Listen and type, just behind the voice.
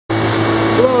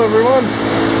Hello everyone,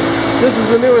 this is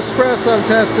the newest press I'm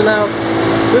testing out.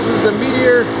 This is the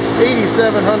Meteor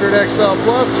 8700 XL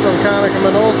Plus from Konica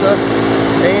Minolta,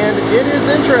 and it is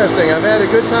interesting. I've had a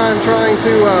good time trying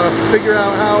to figure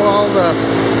out how all the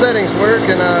settings work,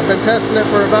 and I've been testing it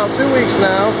for about 2 weeks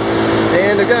now,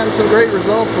 and I've gotten some great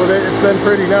results with it. It's been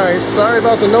pretty nice. Sorry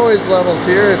about the noise levels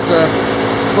here. It's a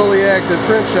fully active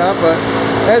print shop, but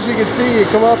as you can see, you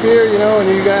come up here, you know, and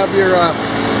you have your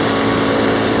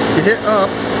you hit up,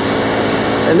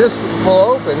 and this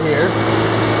will open here,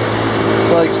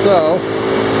 like so.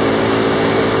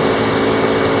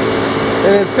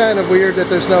 And it's kind of weird that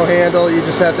there's no handle, you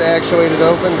just have to actuate it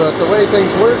open, but the way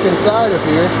things work inside of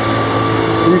here,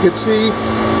 you can see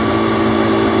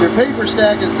your paper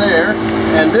stack is there,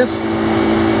 and this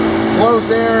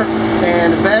blows air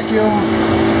and vacuum.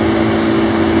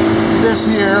 This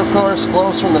here, of course,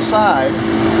 blows from the side,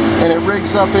 and it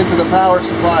rigs up into the power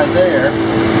supply there.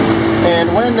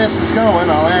 And when this is going,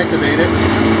 I'll activate it.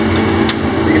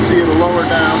 You can see it'll lower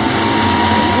down.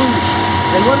 Whoosh.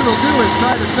 And what it'll do is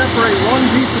try to separate one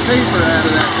piece of paper out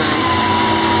of that thing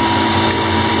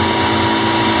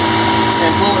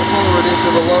and pull it forward into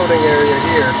the loading area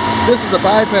here. This is a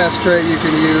bypass tray you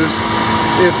can use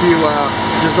if you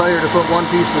desire to put one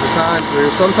piece at a time through.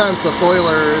 Sometimes the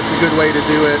foiler, it's a good way to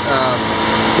do it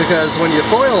because when you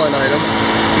foil an item,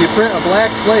 you print a black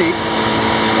plate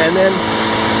and then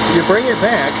you bring it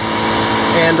back,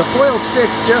 and the foil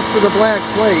sticks just to the black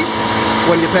plate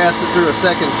when you pass it through a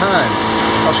second time.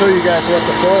 I'll show you guys what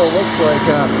the foil looks like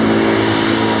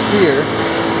here.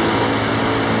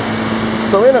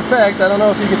 So in effect, I don't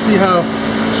know if you can see how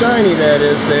shiny that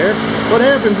is there. What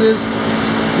happens is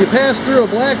you pass through a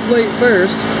black plate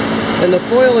first, and the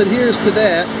foil adheres to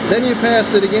that. Then you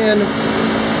pass it again,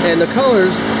 and the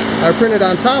colors are printed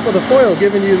on top of the foil,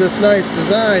 giving you this nice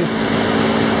design.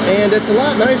 And it's a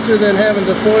lot nicer than having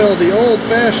to foil the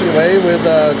old-fashioned way with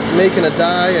making a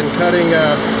die and cutting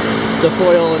the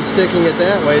foil and sticking it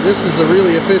that way. This is a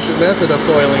really efficient method of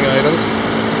foiling items.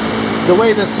 The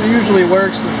way this usually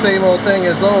works, the same old thing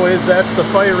as always. That's the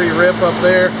fiery rip up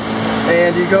there,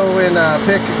 and you go and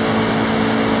pick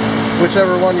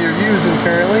whichever one you're using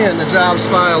currently, and the jobs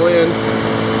file in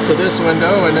to this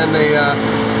window, and then they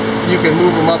you can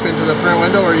move them up into the print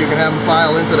window, or you can have them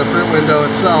file into the print window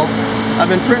itself. I've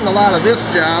been printing a lot of this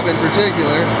job in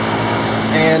particular,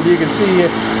 and you can see a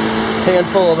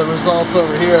handful of the results over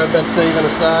here I've been saving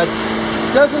aside.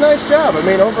 It does a nice job. I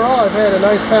mean, overall I've had a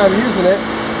nice time using it,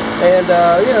 and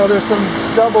you know, there's some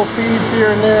double feeds here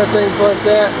and there, things like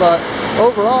that, but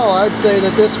overall I'd say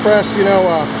that this press, you know,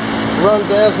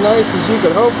 runs as nice as you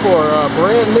could hope for.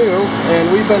 Brand new, and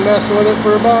we've been messing with it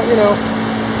for about, you know,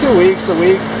 2 weeks, a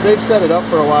week. They've set it up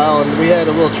for a while, and we had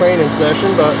a little training session,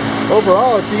 but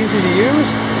overall it's easy to use,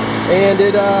 and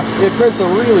it prints a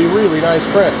really, really nice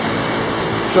print.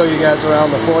 Show you guys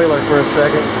around the foiler for a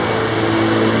second.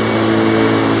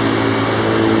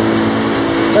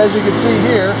 As you can see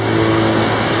here,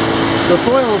 the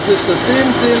foil is just a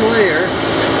thin layer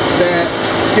that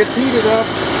gets heated up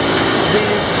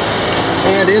these,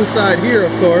 and inside here,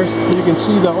 of course, you can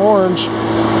see the orange.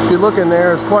 If you look in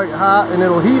there, it's quite hot, and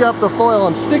it'll heat up the foil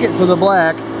and stick it to the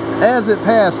black as it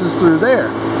passes through there.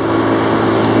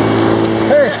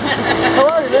 Hey, how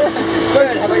are you, man?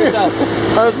 Nice to see you.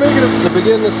 I was making it to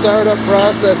begin the startup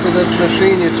process of this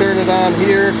machine. You turn it on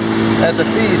here at the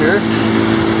feeder,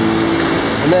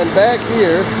 and then back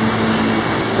here,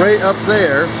 right up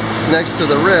there, next to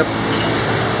the rip,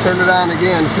 turn it on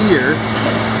again here,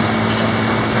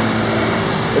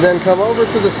 and then come over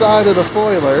to the side of the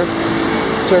foiler,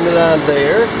 turn it on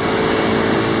there,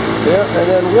 yep, and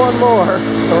then one more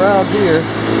around here,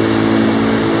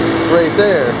 right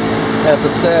there at the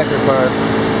stacker part.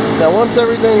 Now once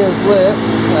everything is lit,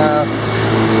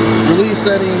 release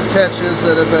any catches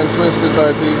that have been twisted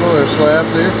by people or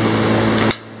slapped here.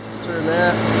 Turn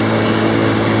that.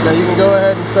 Now you can go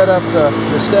ahead and set up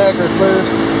the stacker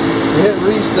first. You hit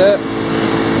reset,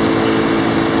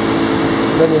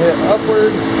 then you hit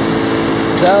upward,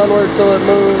 downward till it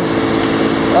moves,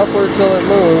 upward till it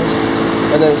moves,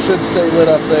 and then it should stay lit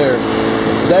up there.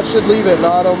 That should leave it in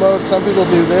auto mode. Some people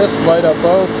do this, light up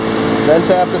both, then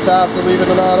tap the top to leave it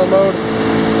in auto mode,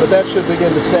 but that should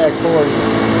begin to stack for you.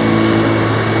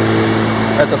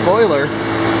 At the foiler,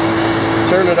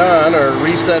 turn it on, or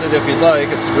reset it if you'd like.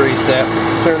 It's reset.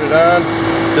 Turn it on,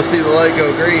 you'll see the light go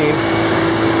green,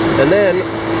 and then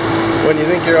when you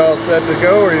think you're all set to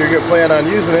go, or you're going to plan on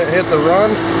using it, hit the run,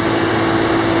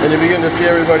 and you begin to see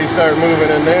everybody start moving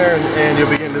in there, and you'll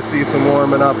begin to see some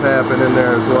warming up happen in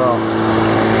there as well.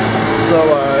 So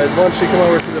once you come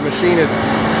over to the machine, it's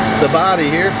the body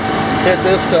here. hit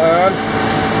this to on,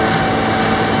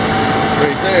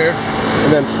 right there,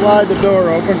 and then slide the door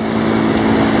open,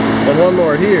 and one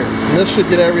more here, and this should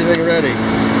get everything ready.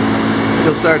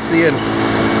 You'll start seeing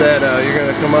that you're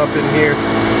going to come up in here,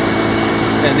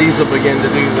 and these will begin to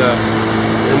do the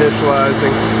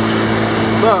initializing.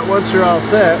 But once you're all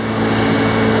set,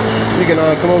 you can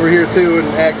come over here too and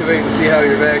activate and see how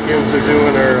your vacuums are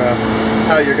doing, or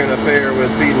how you're going to fare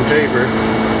with feeding paper.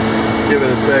 Give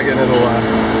it a second, it'll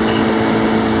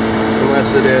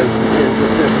unless it is in a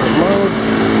different mode.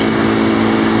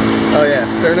 Oh yeah,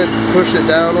 turn it, push it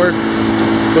downward,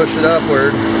 push it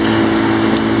upward,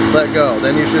 let go.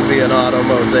 Then you should be in auto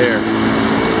mode there.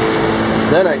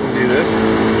 Then I can do this.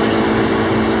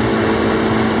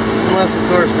 Unless of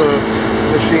course the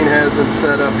machine hasn't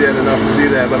set up yet enough to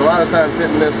do that. But a lot of times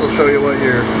hitting this will show you what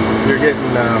you're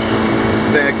getting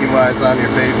vacuum wise on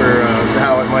your paper,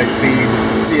 how it might feed,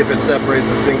 see if it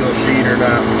separates a single sheet or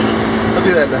not. I'll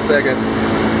do that in a second.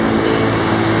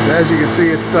 And as you can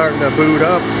see, it's starting to boot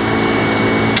up.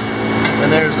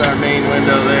 And there's our main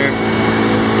window there.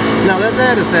 Now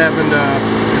that has happened,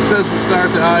 it says to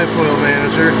start the iFoil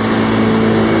manager.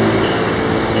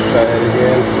 Try that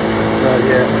again. Not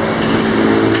yet.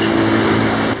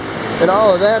 And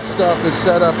all of that stuff is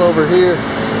set up over here.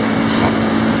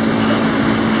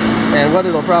 And what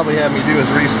it'll probably have me do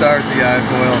is restart the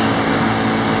iFoil.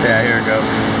 Yeah, here it goes.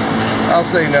 I'll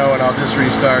say no and I'll just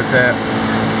restart that.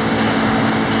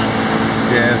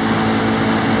 Yes.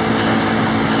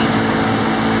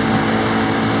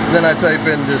 Then I type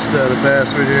in just the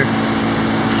password here.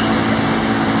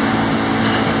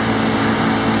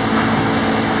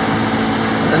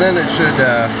 And then it should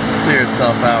clear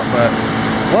itself out. But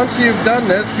once you've done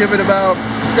this, give it about,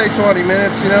 say, 20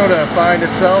 minutes, you know, to find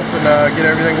itself and get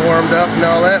everything warmed up and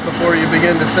all that before you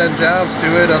begin to send jobs to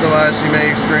it. Otherwise, you may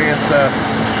experience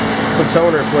some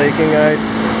toner flaking. I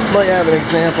might have an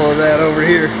example of that over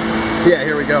here. Yeah,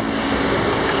 here we go.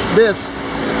 This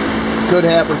could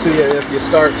happen to you if you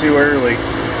start too early,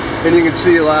 and you can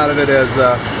see a lot of it has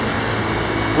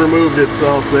removed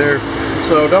itself there.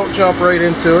 So don't jump right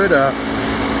into it,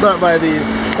 but by the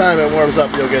time it warms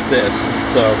up you'll get this,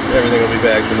 so everything will be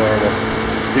back to normal.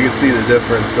 You can see the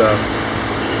difference.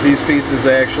 These pieces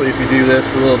actually, if you do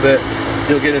this a little bit,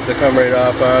 you'll get it to come right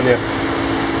off on you.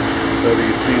 So you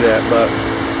can see that, but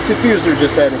diffuser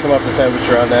just hadn't come up to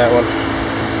temperature on that one.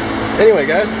 Anyway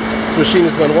guys, this machine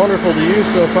has been wonderful to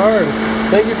use so far, and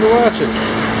thank you for watching.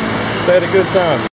 I've had a good time.